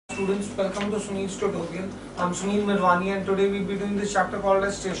students, welcome to Sunil's tutorial. I'm Sunil Mirwani and today we'll be doing this chapter called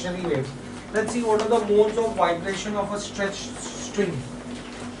as stationary waves. Let's see what are the modes of vibration of a stretched string.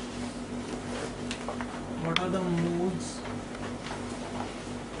 What are the modes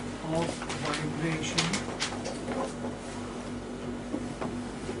of vibration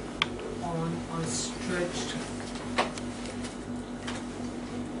on a stretched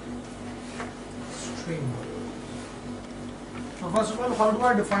string? So first of all, how do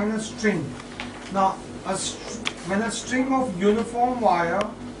I define a string? Now, when a string of uniform wire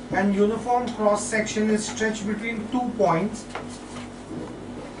and uniform cross section is stretched between 2 points,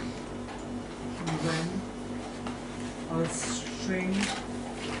 when a string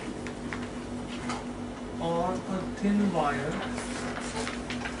or a thin wire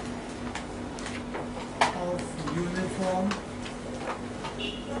of uniform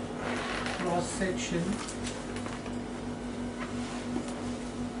cross section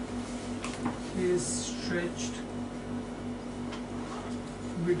is stretched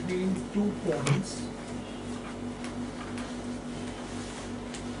between 2 points,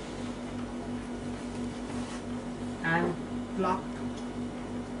 and plucked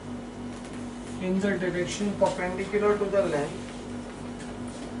in the direction perpendicular to the length,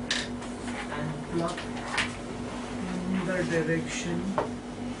 and plucked in the direction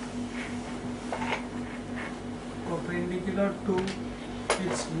perpendicular to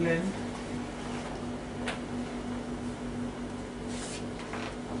its length,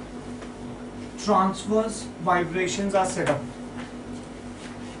 transverse vibrations are set up.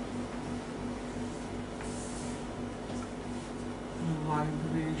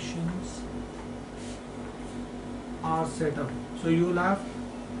 Vibrations are set up. So you will have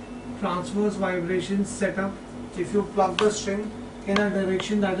transverse vibrations set up if you plug the string in a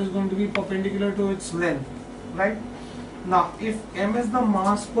direction that is going to be perpendicular to its length, right? Now, if m is the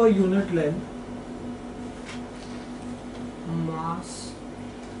mass per unit length, mass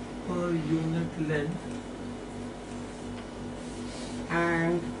per unit length,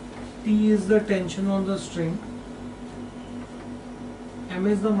 and T is the tension on the string, m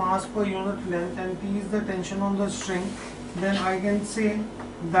is the mass per unit length and T is the tension on the string, then I can say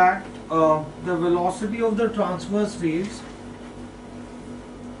that the velocity of the transverse waves,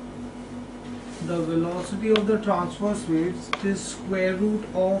 is square root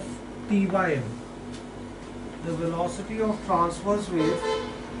of T by m. The velocity of transverse wave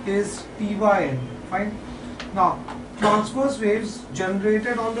is T by n. Fine. Now, transverse waves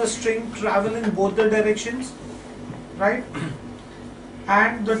generated on the string travel in both the directions, right?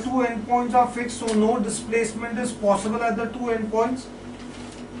 And the two endpoints are fixed, so no displacement is possible at the two endpoints.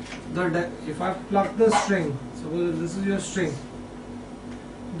 If I pluck the string, suppose this is your string,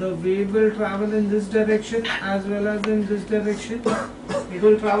 the wave will travel in this direction as well as in this direction. It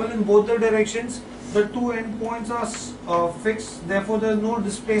will travel in both the directions. The two endpoints are fixed, therefore there is no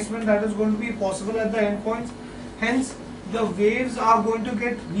displacement that is going to be possible at the endpoints. Hence, the waves are going to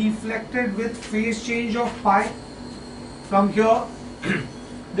get reflected with phase change of pi. From here,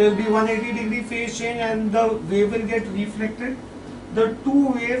 there will be 180-degree phase change and the wave will get reflected. The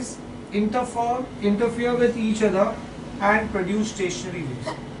two waves interfere with each other and produce stationary waves.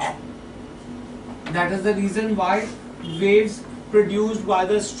 That is the reason why waves produced by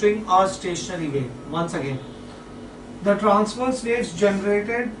the string are stationary wave. Once again, the transverse waves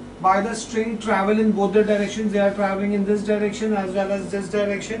generated by the string travel in both the directions. They are traveling in this direction as well as this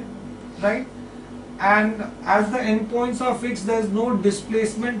direction, right? And as the endpoints are fixed, there is no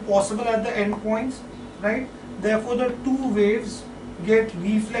displacement possible at the endpoints, right? Therefore, the two waves get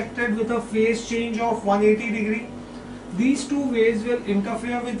reflected with a phase change of 180 degree. These two waves will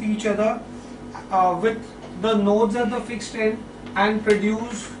interfere with each other with the nodes at the fixed end and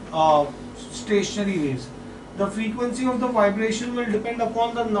produce stationary waves. The frequency of the vibration will depend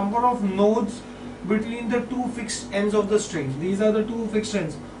upon the number of nodes between the two fixed ends of the string. These are the two fixed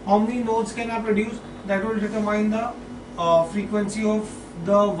ends. How many nodes can I produce? That will determine the frequency of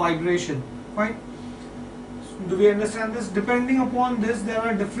the vibration. Fine. Do we understand this? Depending upon this, there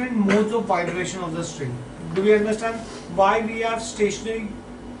are different modes of vibration of the string. Do we understand why we have stationary?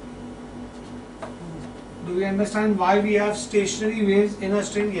 Do we understand why we have stationary waves in a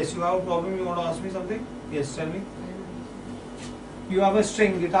string? Yes, you have a problem. You want to ask me something? Yes, tell me. You have a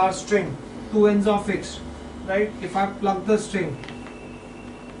string, guitar string. Two ends are fixed, right? If I plug the string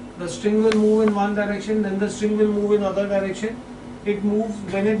will move in one direction, then the string will move in other direction. It moves.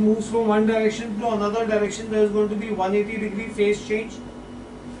 When it moves from one direction to another direction, there is going to be 180-degree phase change,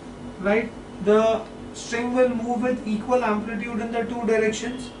 right? The string will move with equal amplitude in the two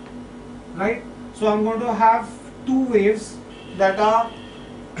directions, right? So I'm going to have two waves that are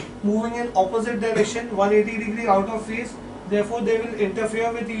moving in opposite direction, 180 degree out of phase, therefore they will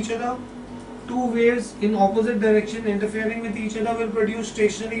interfere with each other. Two waves in opposite direction interfering with each other will produce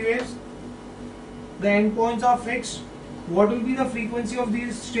stationary waves. The endpoints are fixed. What will be the frequency of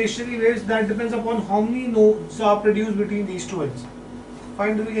these stationary waves? That depends upon how many nodes are produced between these two ends.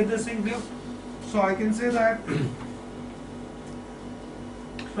 Fine, do we get this thing clear? So I can say that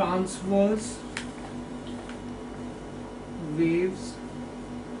transverse waves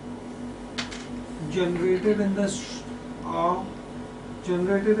generated in the string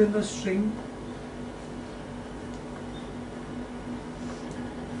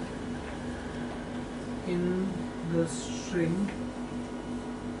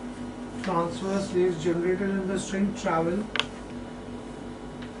transverse waves generated in the string travel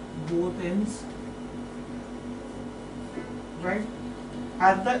both ends, right?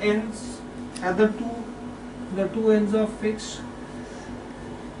 At the ends, the two ends are fixed.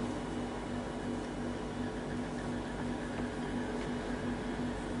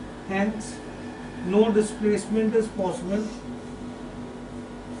 Hence, no displacement is possible.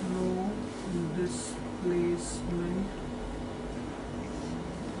 No displacement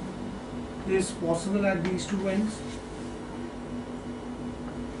is possible at these two ends.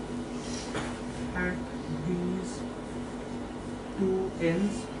 At these two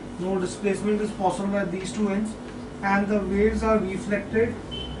ends, no displacement is possible at these two ends, and the waves are reflected,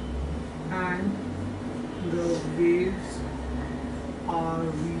 and the waves are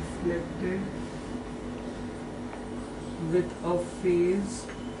reflected with a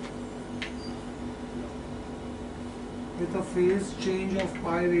phase change of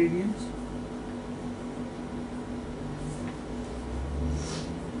pi radians.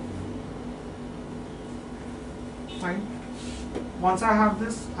 Fine. Once I have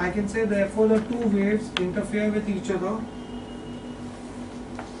this, I can say therefore the two waves interfere with each other.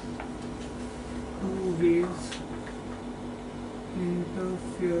 Two waves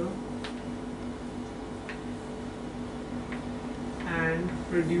interfere and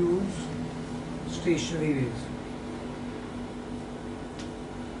produce stationary waves.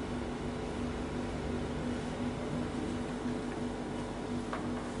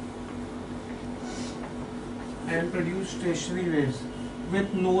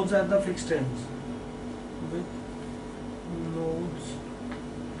 With nodes at the fixed ends. With nodes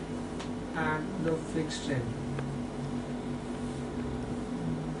at the fixed end.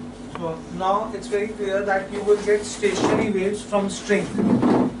 So now it's very clear that you will get stationary waves from string.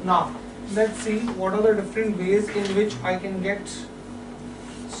 Now let's see what are the different ways in which I can get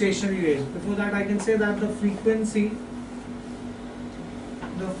stationary waves. Before that, I can say that the frequency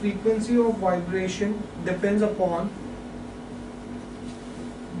of vibration depends upon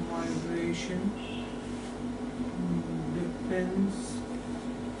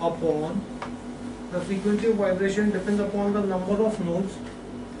the number of nodes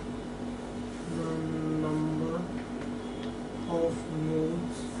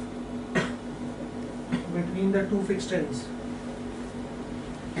between the two fixed ends.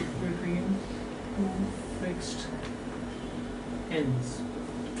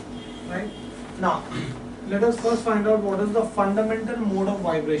 Right? Now, let us first find out what is the fundamental mode of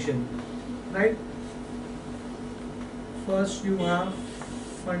vibration. Right? First, you have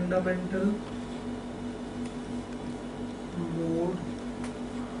fundamental mode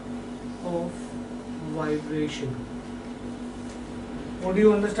of vibration. What do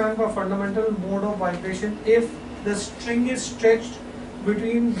you understand by fundamental mode of vibration? If the string is stretched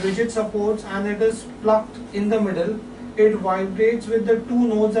between rigid supports and it is plucked in the middle, it vibrates with the two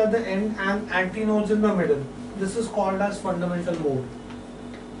nodes at the end and antinodes in the middle. This is called as fundamental mode.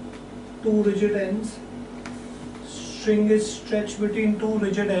 Two rigid ends, string is stretched between two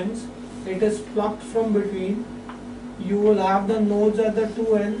rigid ends, it is plucked from between, you will have the nodes at the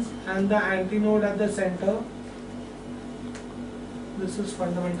two ends and the antinode at the center. This is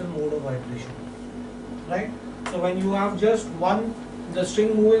fundamental mode of vibration. Right? So when you have just the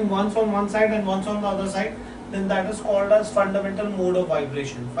string moving once on one side and once on the other side, then that is called as fundamental mode of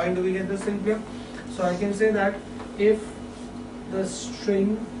vibration. Fine, do we get this thing clear? So I can say that if the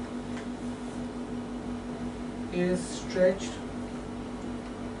string is stretched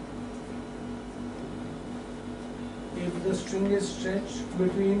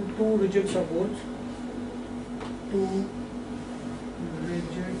between two rigid supports,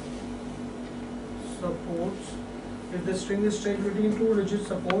 if the string is stretched between two rigid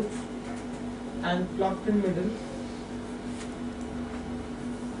supports and plucked in middle,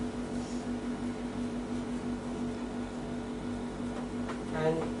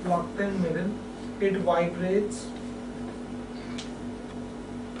 it vibrates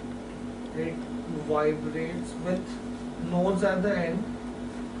it vibrates with nodes at the end,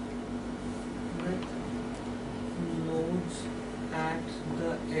 with nodes at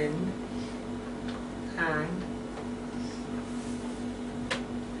the end and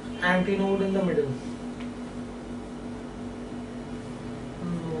antinode in the middle.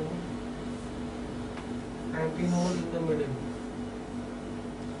 Antinode in the middle.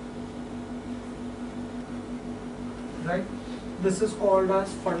 Right? This is called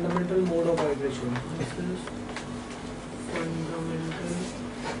as fundamental mode of vibration. This is fundamental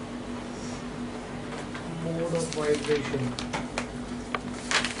mode of vibration.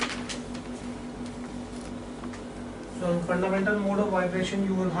 So in fundamental mode of vibration,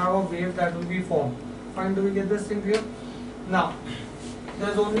 you will have a wave that will be formed. Fine, do we get this thing here? Now, there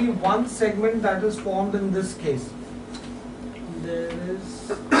is only one segment that is formed in this case. There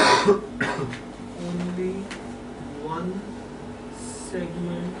is only one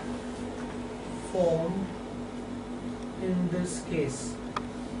segment formed in this case.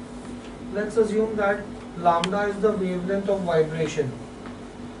 Let's assume that lambda is the wavelength of vibration.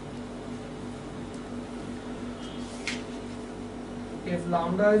 If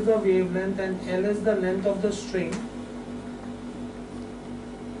lambda is the wavelength and L is the length of the string,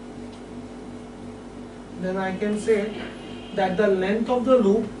 then I can say that the length of the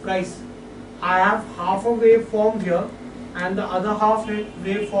loop, guys, I have half a wave formed here and the other half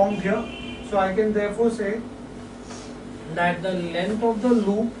wave formed here. So I can therefore say that the length of the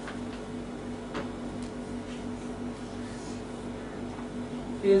loop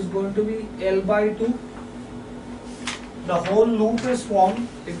is going to be L by 2. The whole loop is formed.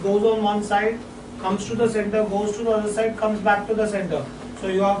 It goes on one side, comes to the center, goes to the other side, comes back to the center. So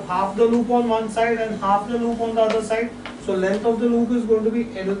you have half the loop on one side and half the loop on the other side. So length of the loop is going to be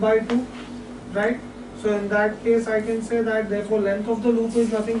L by 2, right? So in that case, I can say that therefore length of the loop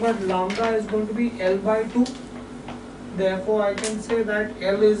is nothing but lambda is going to be L by 2. Therefore I can say that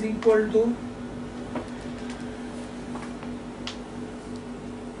L is equal to,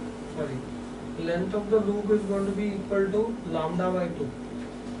 length of the loop is going to be equal to lambda by 2.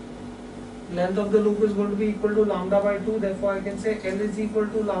 Length of the loop is going to be equal to lambda by 2. Therefore I can say L is equal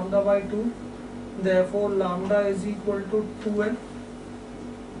to lambda by 2. Therefore lambda is equal to 2L.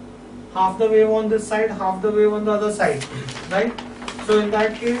 Half the wave on this side, half the wave on the other side, right? So in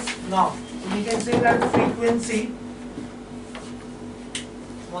that case, now we can say that frequency,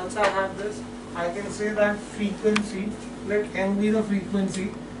 once I have this, I can say that frequency, let n be the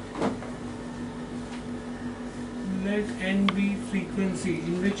frequency, let n be frequency,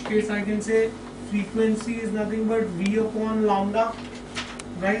 in which case I can say frequency is nothing but V upon lambda,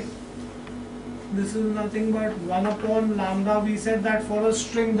 right? This is nothing but 1 upon lambda. We said that for a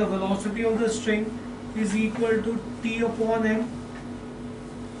string, the velocity of the string is equal to T upon M,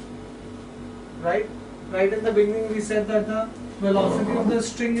 right? Right in the beginning we said that the velocity of the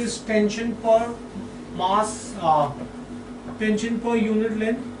string is tension per mass, tension per unit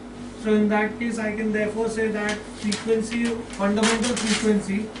length. So in that case I can therefore say that frequency, fundamental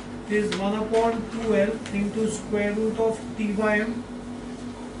frequency is 1 upon 2L into square root of T by M,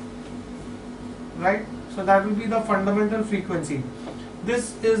 right? So that will be the fundamental frequency.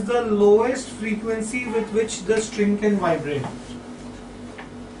 This is the lowest frequency with which the string can vibrate.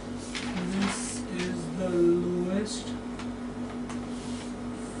 This is the lowest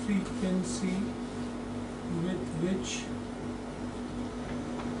frequency with which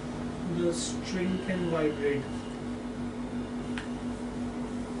the string can vibrate.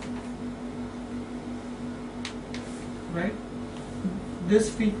 Right? This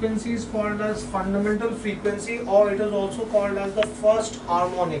frequency is called as fundamental frequency, or it is also called as the first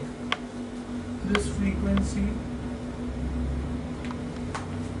harmonic. This frequency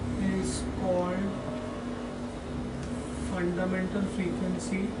is called fundamental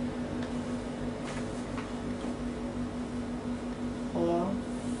frequency or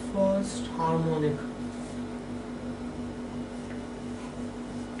first harmonic.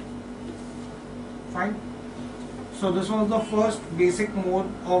 Fine. So this was the first basic mode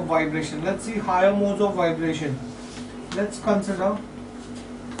of vibration. Let's see higher modes of vibration. Let's consider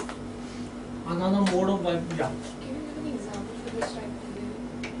another mode of vibration. Yeah. Can you give an example for this type of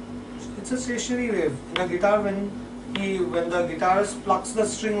wave? It's a stationary wave. In a guitar, when the guitarist plucks the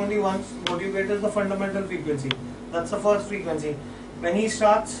string only once, what you get is the fundamental frequency. That's the first frequency. When he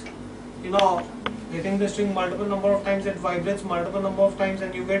starts, hitting the string multiple number of times, it vibrates multiple number of times,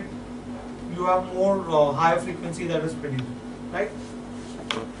 and you have more higher frequency that is produced, right?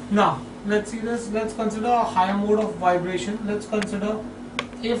 Now let's see this. Let's consider a higher mode of vibration. Let's consider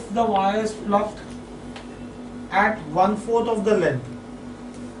if the wire is plucked at 1/4 of the length,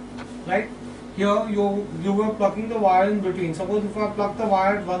 right? Here you were plucking the wire in between. Suppose if I pluck the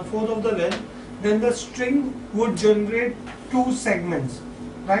wire at 1/4 of the length, then the string would generate two segments,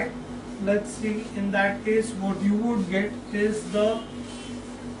 right? Let's see, in that case what you would get is the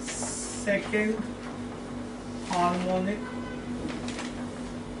second harmonic,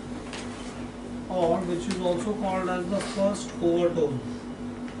 or which is also called as the first overtone.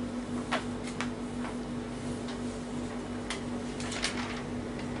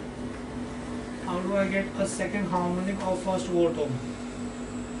 How do I get a second harmonic or first overtone?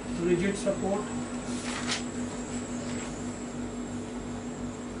 Rigid support,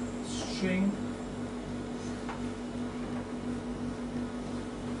 string,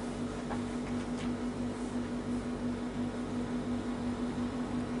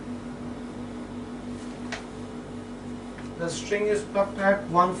 the string is plucked at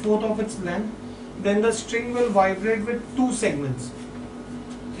 1/4 of its length, then the string will vibrate with two segments.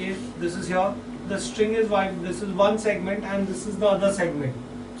 If this is here, the string is this is one segment and this is the other segment.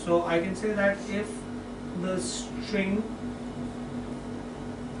 So I can say that if the string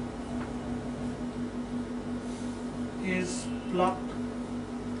is plucked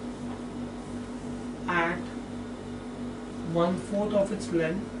at 1/4 of its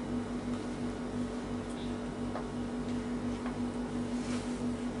length,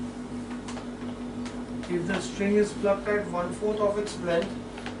 if the string is plucked at 1/4 of its length,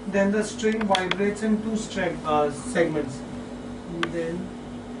 then the string vibrates in two segments. Then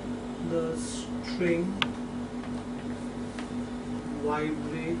the string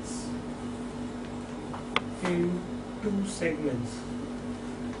vibrates in two segments.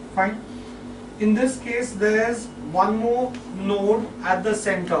 Fine. In this case, there is one more node at the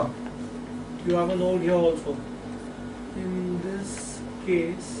center. You have a node here also. In this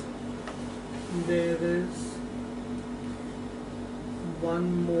case, there is one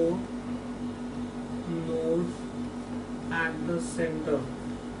more node at the center,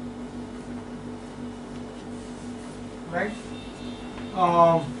 right?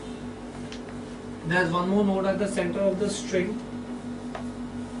 There's one more node at the center of the string.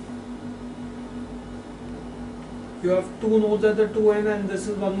 You have two nodes at the two ends, and this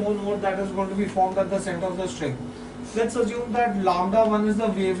is one more node that is going to be formed at the center of the string. Let's assume that lambda 1 is the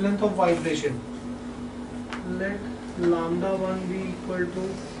wavelength of vibration. Let lambda 1 be equal to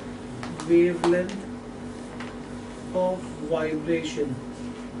wavelength of vibration.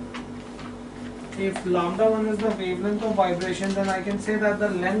 If lambda 1 is the wavelength of vibration, then I can say that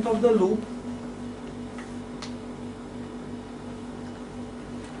the length of the loop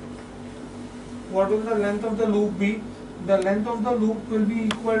what will the length of the loop be? The length of the loop will be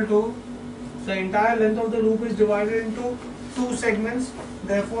equal to, the entire length of the loop is divided into two segments.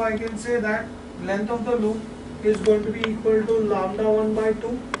 Therefore, I can say that length of the loop is going to be equal to lambda 1 by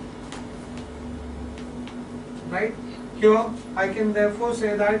 2. Right? Here, I can therefore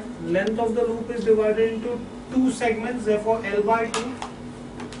say that length of the loop is divided into two segments. Therefore, L by 2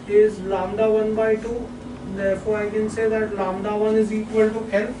 is lambda 1 by 2. Therefore, I can say that lambda 1 is equal to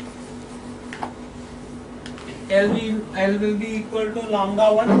L. L will be equal to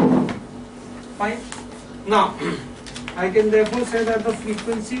lambda 1. Fine. Now, I can therefore say that the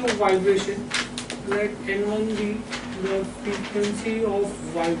frequency of vibration, let N1 be the frequency of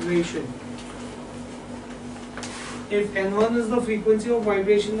vibration. If N1 is the frequency of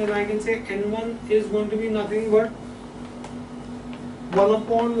vibration, then I can say N1 is going to be nothing but 1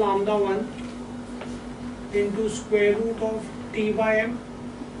 upon lambda 1 into square root of T by M.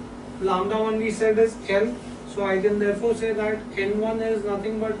 Lambda 1 we said is L. So I can therefore say that N1 is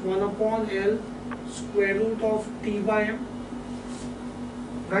nothing but 1 upon L square root of T by M.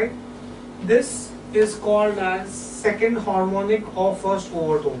 Right? This is called as second harmonic or first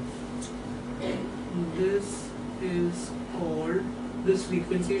overtone. This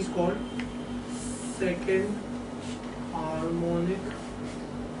frequency is called second harmonic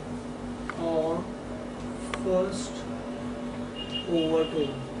or first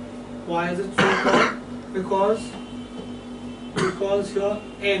overtone. Why is it so called? Because here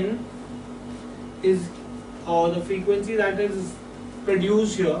N is, or the frequency that is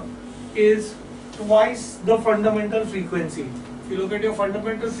produced here is twice the fundamental frequency. If you look at your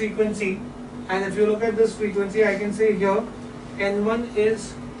fundamental frequency and if you look at this frequency, I can say here N1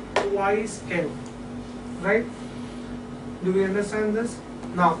 is twice N. Right? Do we understand this?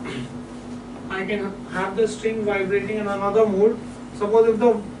 Now, I can have the string vibrating in another mode. Suppose if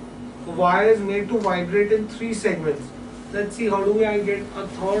the wire is made to vibrate in 3 segments. Let's see how do I get a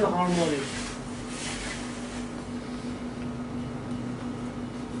third harmonic.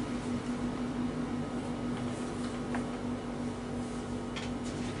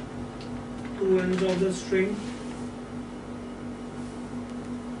 two ends of the string.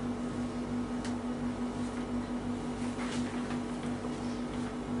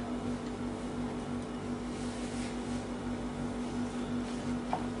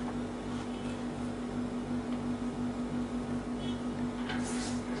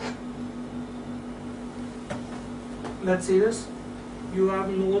 Let's see this. You have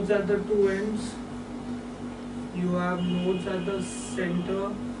nodes at the two ends. You have nodes at the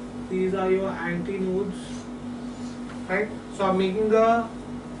center. These are your antinodes. Right? So I'm making the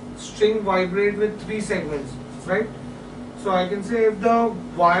string vibrate with three segments. Right? So I can say if the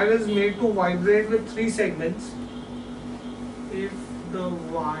wire is made to vibrate with three segments, if the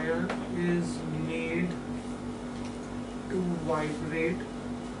wire is made to vibrate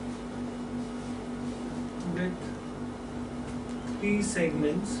with three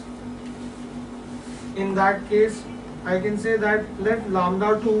segments, in that case I can say that let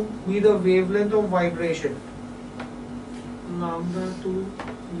lambda 2 be the wavelength of vibration. Lambda 2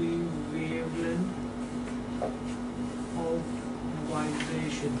 be wavelength of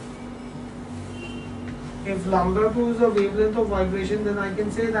vibration. If lambda 2 is the wavelength of vibration, then I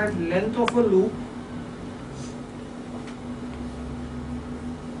can say that length of a loop,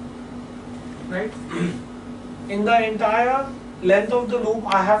 right? In the entire length of the loop,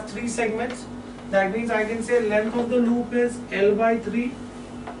 I have three segments. That means I can say length of the loop is L by 3,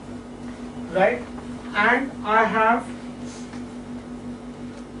 right? And I have,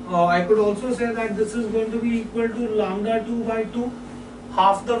 I could also say that this is going to be equal to lambda 2 by 2,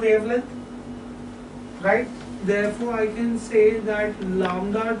 half the wavelength, right? Therefore, I can say that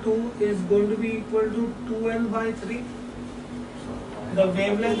lambda 2 is going to be equal to 2L by 3. The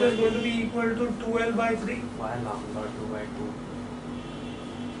wavelength is going to be equal to 2L by 3. Why lambda 2 by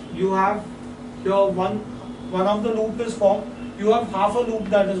 2? You have your one of the loop is formed. You have half a loop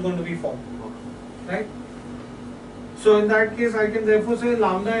that is going to be formed, right? So in that case, I can therefore say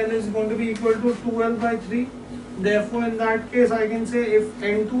lambda L is going to be equal to 2L by 3. Therefore, in that case, I can say if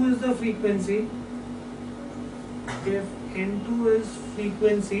N2 is the frequency,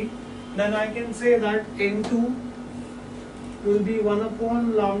 then I can say that N2 will be 1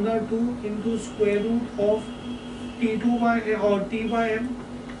 upon lambda 2 into square root of T2 by or T by M,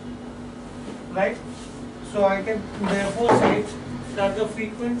 right? So I can therefore say that the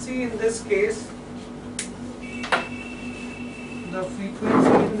frequency in this case,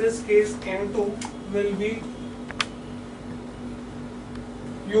 N2 will be,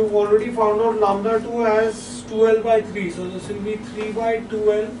 you've already found out lambda 2 as 2L by 3, so this will be 3 by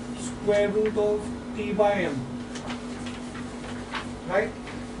 2L square root of T by M, right?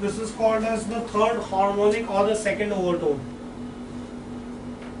 This is called as the third harmonic or the second overtone.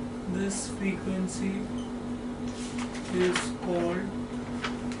 This frequency is called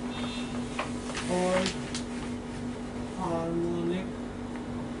harmonic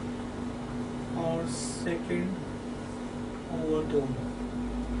or second overtone.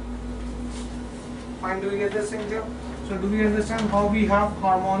 Fine, do we get this thing here? So do we understand how we have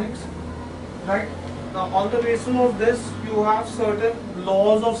harmonics, right? Now on the basis of this, you have certain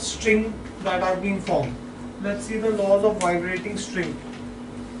laws of string that have been formed. Let's see the laws of vibrating string.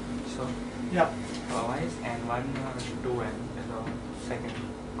 So, Yeah. why is N1 2N is the second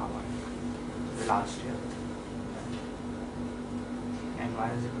harmonic? The last year. And why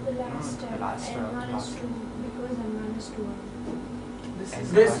is it The last the step, last N1 is last 2 because N1 is 2.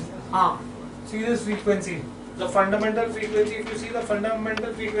 See this frequency, the fundamental frequency. If you see the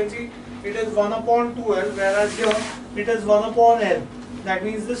fundamental frequency, it is 1 upon 2L, whereas here it is 1 upon L. That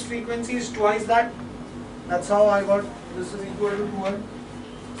means this frequency is twice that. That's how I got this is equal to 2L.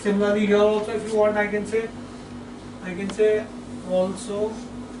 Similarly here also, if you want, I can say also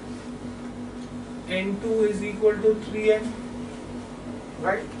N2 is equal to 3N,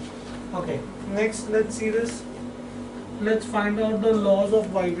 right? Okay, next let's see this. Let's find out the laws of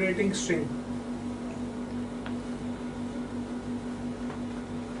vibrating string.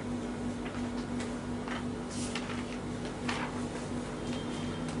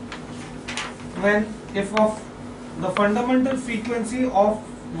 If of the fundamental frequency of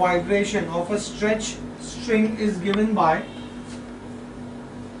vibration of a stretch string is given by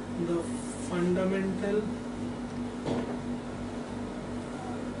the fundamental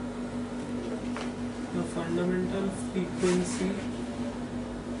frequency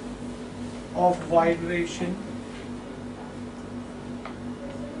of vibration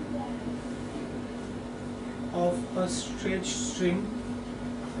of a stretch string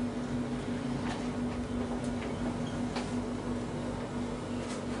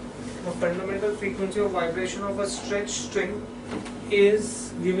the fundamental frequency of vibration of a stretched string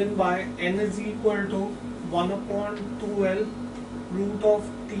is given by n is equal to 1 upon 2L root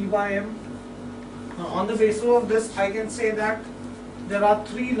of T by M. Now, on the basis of this, I can say that there are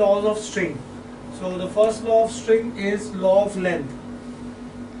three laws of string. So the first law of string is law of length.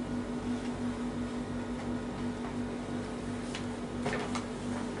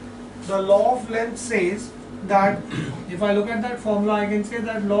 The law of length says that if I look at that formula, I can say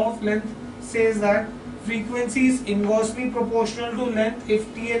that law of length says that frequency is inversely proportional to length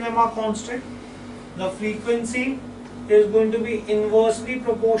if T and M are constant. The frequency is going to be inversely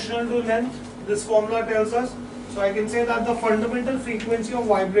proportional to length. This formula tells us. So I can say that the fundamental frequency of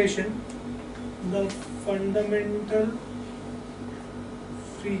vibration, the fundamental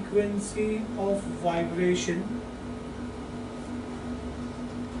frequency of vibration,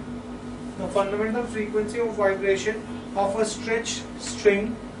 the fundamental frequency of vibration of a stretched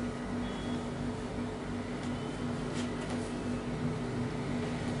string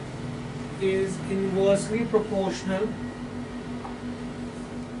is inversely proportional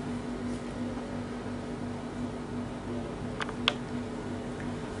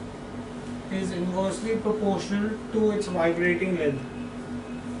to its vibrating length.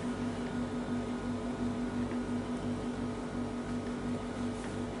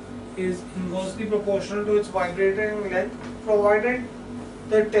 Is inversely proportional to its vibrating length provided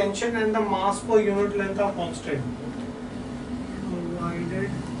the tension and the mass per unit length are constant. Provided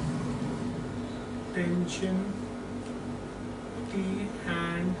tension T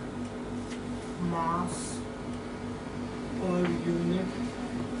and mass per unit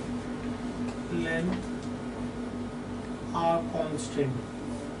length are constant.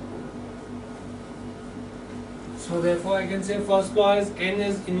 So therefore I can say first law is n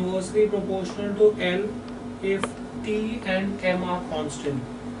is inversely proportional to L if T and M are constant.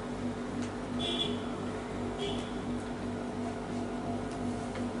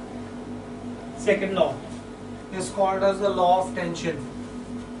 Second law is called as the law of tension.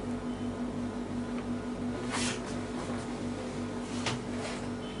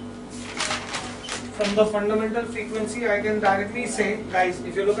 From the fundamental frequency, I can directly say, guys,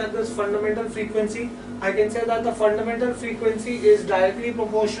 if you look at this fundamental frequency, I can say that the fundamental frequency is directly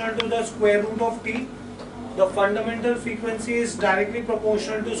proportional to the square root of T. The fundamental frequency is directly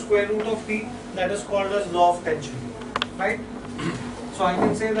proportional to square root of T. That is called as law of tension, right? So I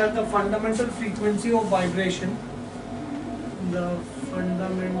can say that the fundamental frequency of vibration, the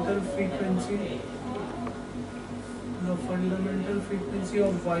fundamental frequency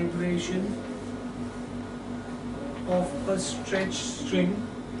of vibration of a stretched string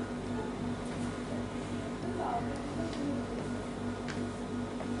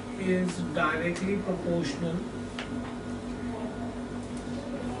is directly proportional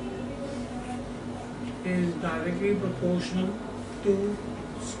to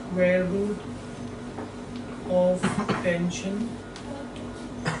square root of tension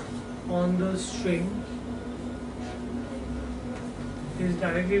on the string is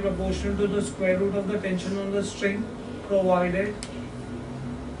directly proportional to the square root of the tension on the string provided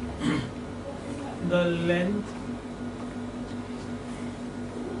the length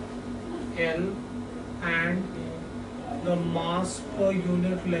L and the mass per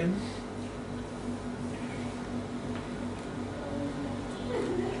unit length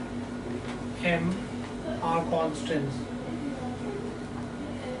M are constants.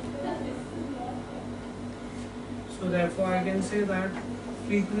 So therefore I can say that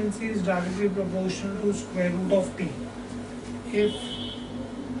frequency is directly proportional to square root of T if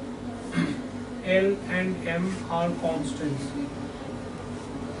L and M are constants.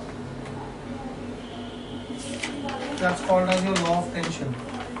 That's called as the law of tension.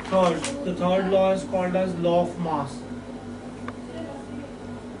 The third law is called as law of mass.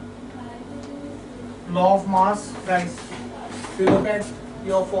 Law of mass, guys, if you look at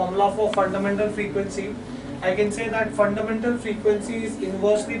your formula for fundamental frequency, I can say that fundamental frequency is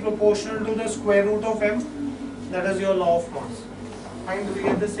inversely proportional to the square root of M. That is your law of mass. Fine, do we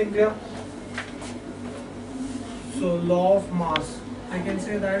get this thing clear? So law of mass, I can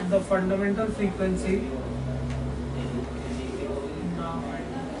say that the fundamental frequency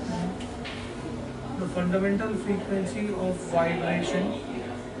of vibration,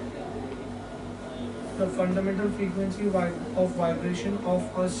 the fundamental frequency of vibration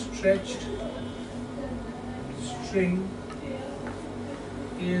of a stretched string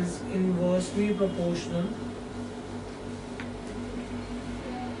is inversely proportional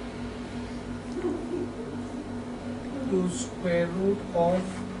to square root of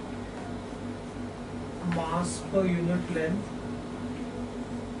mass per unit length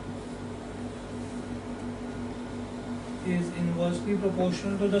is inversely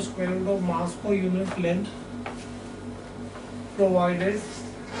proportional to the square root of mass per unit length, provided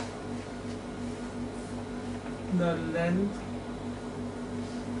the length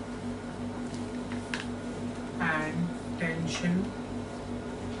and tension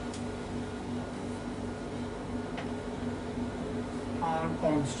are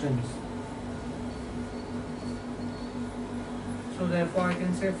constants. So therefore I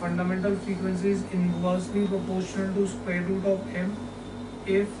can say fundamental frequency is inversely proportional to square root of m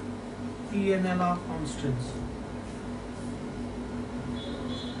if P and L are constants.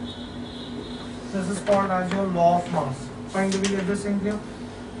 This is called as your law of mass. Fine, do we get this in here?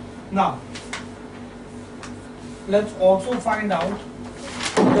 Now, let's also find out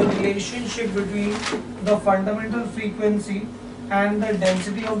the relationship between the fundamental frequency and the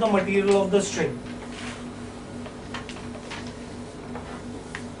density of the material of the string.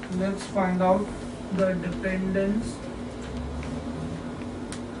 Let's find out the dependence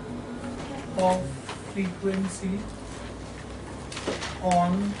of frequency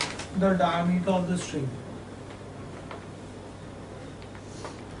on the diameter of the string.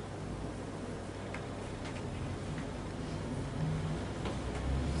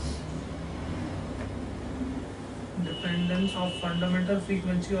 Dependence of fundamental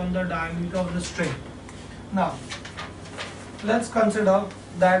frequency on the diameter of the string. Now, let's consider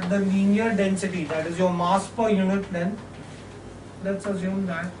that the linear density, that is your mass per unit length, let's assume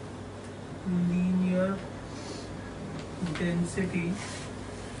that linear density,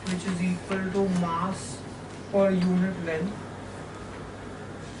 which is equal to mass per unit length,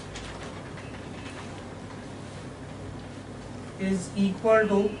 is equal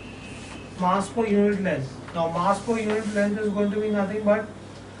to mass per unit length. Now mass per unit length is going to be nothing but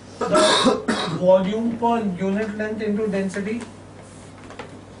the volume per unit length into density,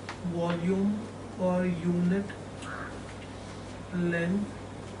 volume per unit length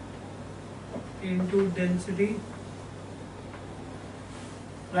into density,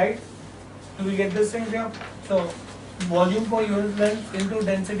 right? Do we get this thing here? So volume per unit length into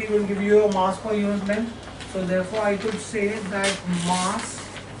density will give you a mass per unit length. So therefore I could say that mass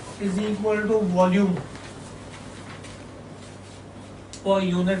is equal to volume per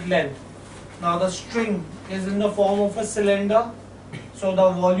unit length. Now the string is in the form of a cylinder, so the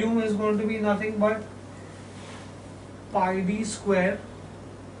volume is going to be nothing but pi d square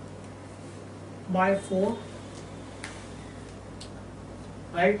by 4,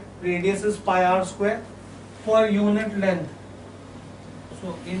 right? Radius is pi r square per unit length.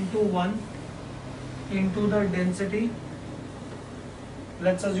 So into 1 into the density.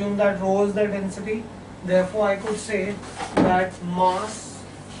 Let's assume that rho is the density. Therefore I could say that mass,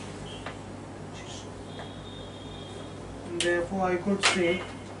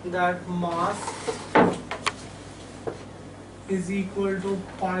 is equal to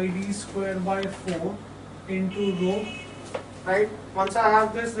pi d square by 4 into rho, right? Once I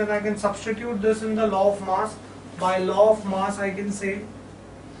have this, then I can substitute this in the law of mass. By law of mass I can say,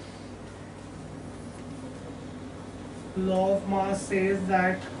 law of mass says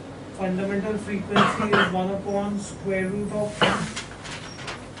that fundamental frequency is 1 upon square root of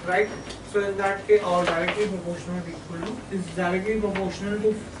m, right? So in that case, or directly proportional, not equal to, is directly proportional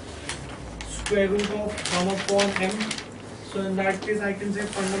to square root of 1 upon m. So in that case I can say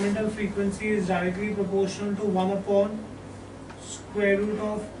fundamental frequency is directly proportional to 1 upon square root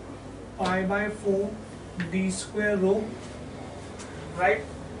of pi by 4 d square rho, right?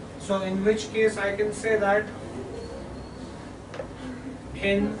 So in which case I can say that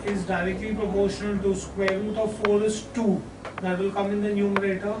n is directly proportional to square root of 4 is 2, that will come in the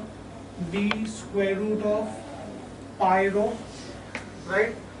numerator, d square root of pi rho,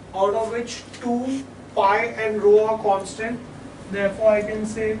 right? Out of which 2, pi and rho are constant. Therefore I can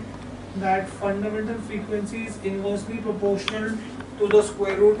say that fundamental frequency is inversely proportional to the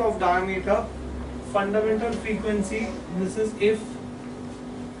square root of diameter. Fundamental frequency, this is if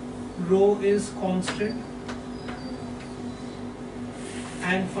rho is constant,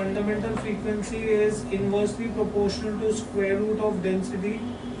 and fundamental frequency is inversely proportional to square root of density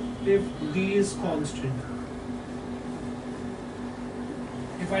if d is constant.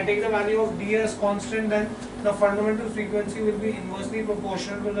 If I take the value of d as constant, then the fundamental frequency will be inversely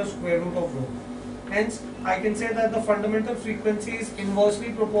proportional to the square root of rho. Hence, I can say that the fundamental frequency is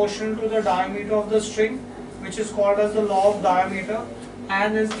inversely proportional to the diameter of the string, which is called as the law of diameter,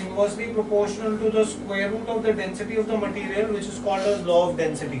 and is inversely proportional to the square root of the density of the material, which is called as law of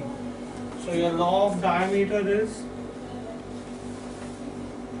density. So your law of diameter is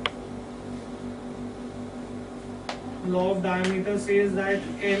says that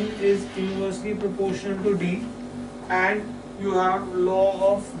n is inversely proportional to d, and you have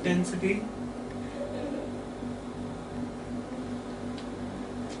law of density.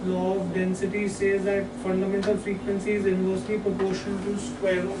 Law of density says that fundamental frequency is inversely proportional to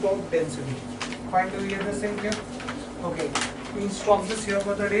square root of density. Fine, do you get this thing here? Okay, we'll stop this here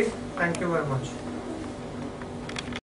for the day. Thank you very much.